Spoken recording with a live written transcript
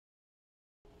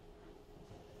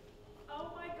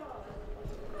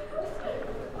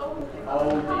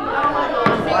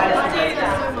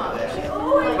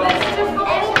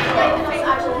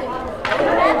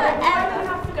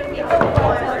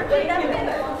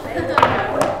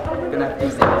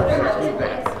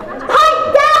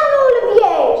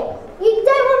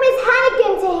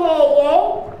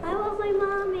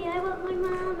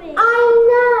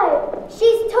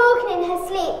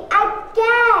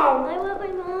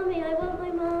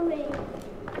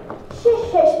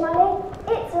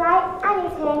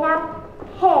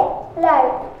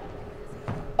Hello.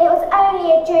 It was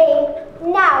only a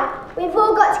dream. Now, we've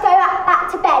all got to go back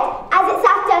to bed, as it's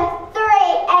after 3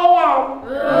 a.m.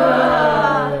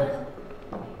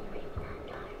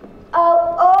 Oh,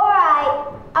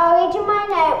 alright. I'll read you my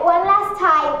note one last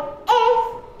time,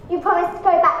 if you promise to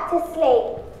go back to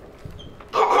sleep.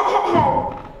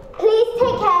 Please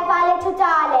take care of our little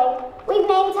darling. We've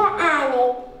named her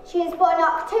Annie. She was born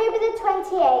October the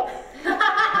 28th.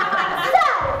 So,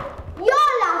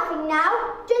 you're laughing now.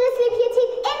 Do you want to slip your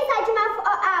teeth inside your mouth